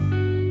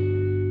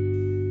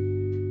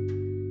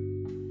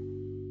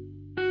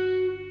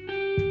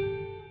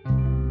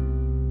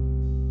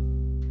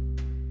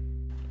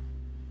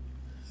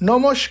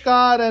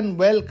Namaskar and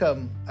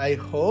welcome. I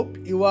hope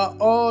you are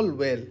all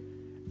well.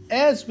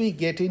 As we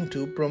get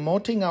into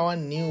promoting our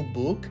new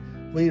book,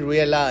 we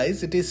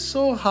realize it is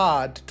so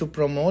hard to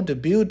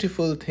promote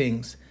beautiful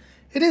things.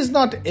 It is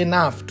not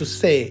enough to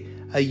say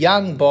a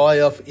young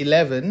boy of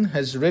 11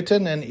 has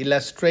written and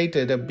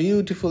illustrated a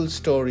beautiful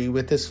story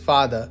with his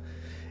father.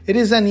 It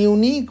is an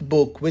unique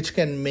book which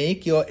can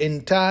make your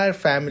entire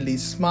family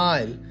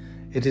smile.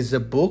 It is a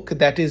book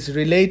that is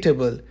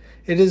relatable.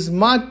 It is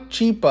much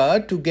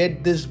cheaper to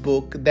get this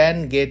book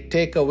than get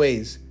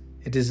takeaways.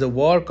 It is a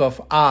work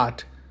of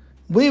art.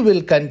 We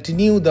will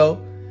continue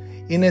though.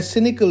 In a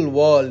cynical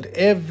world,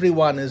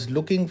 everyone is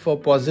looking for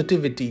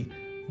positivity,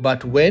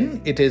 but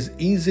when it is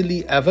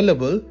easily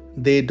available,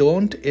 they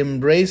don't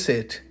embrace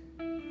it.